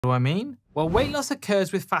What do I mean? Well, weight loss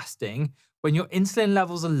occurs with fasting when your insulin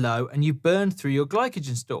levels are low and you burn through your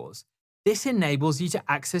glycogen stores. This enables you to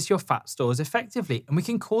access your fat stores effectively, and we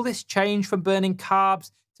can call this change from burning carbs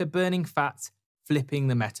to burning fats flipping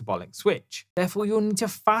the metabolic switch. Therefore, you'll need to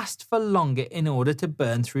fast for longer in order to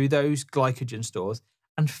burn through those glycogen stores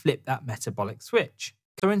and flip that metabolic switch.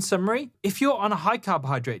 So in summary, if you're on a high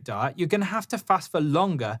carbohydrate diet, you're going to have to fast for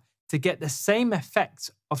longer to get the same effects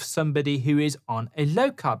of somebody who is on a low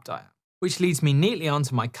carb diet. Which leads me neatly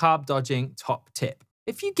onto my carb dodging top tip.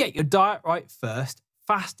 If you get your diet right first,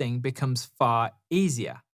 fasting becomes far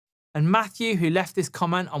easier. And Matthew, who left this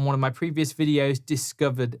comment on one of my previous videos,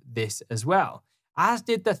 discovered this as well, as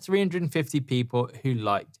did the 350 people who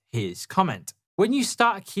liked his comment. When you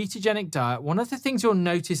start a ketogenic diet, one of the things you'll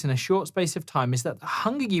notice in a short space of time is that the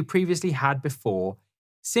hunger you previously had before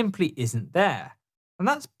simply isn't there. And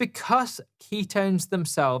that's because ketones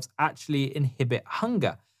themselves actually inhibit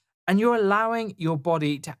hunger, and you're allowing your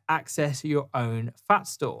body to access your own fat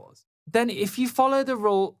stores. Then if you follow the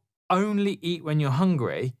rule, only eat when you're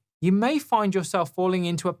hungry, you may find yourself falling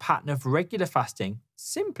into a pattern of regular fasting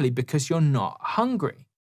simply because you're not hungry.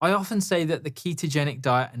 I often say that the ketogenic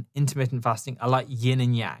diet and intermittent fasting are like yin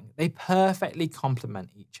and yang. They perfectly complement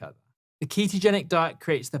each other. The ketogenic diet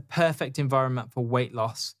creates the perfect environment for weight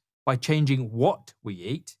loss by changing what we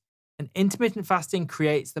eat, and intermittent fasting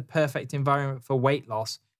creates the perfect environment for weight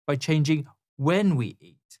loss by changing when we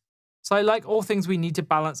eat. So like all things, we need to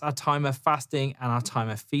balance our time of fasting and our time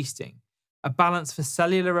of feasting. A balance for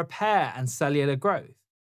cellular repair and cellular growth,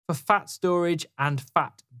 for fat storage and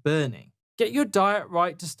fat burning. Get your diet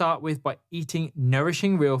right to start with by eating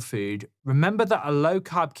nourishing real food. Remember that a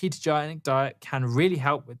low-carb ketogenic diet can really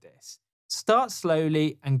help with this. Start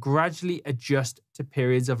slowly and gradually adjust to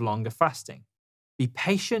periods of longer fasting. Be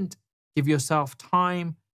patient, give yourself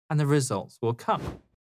time, and the results will come.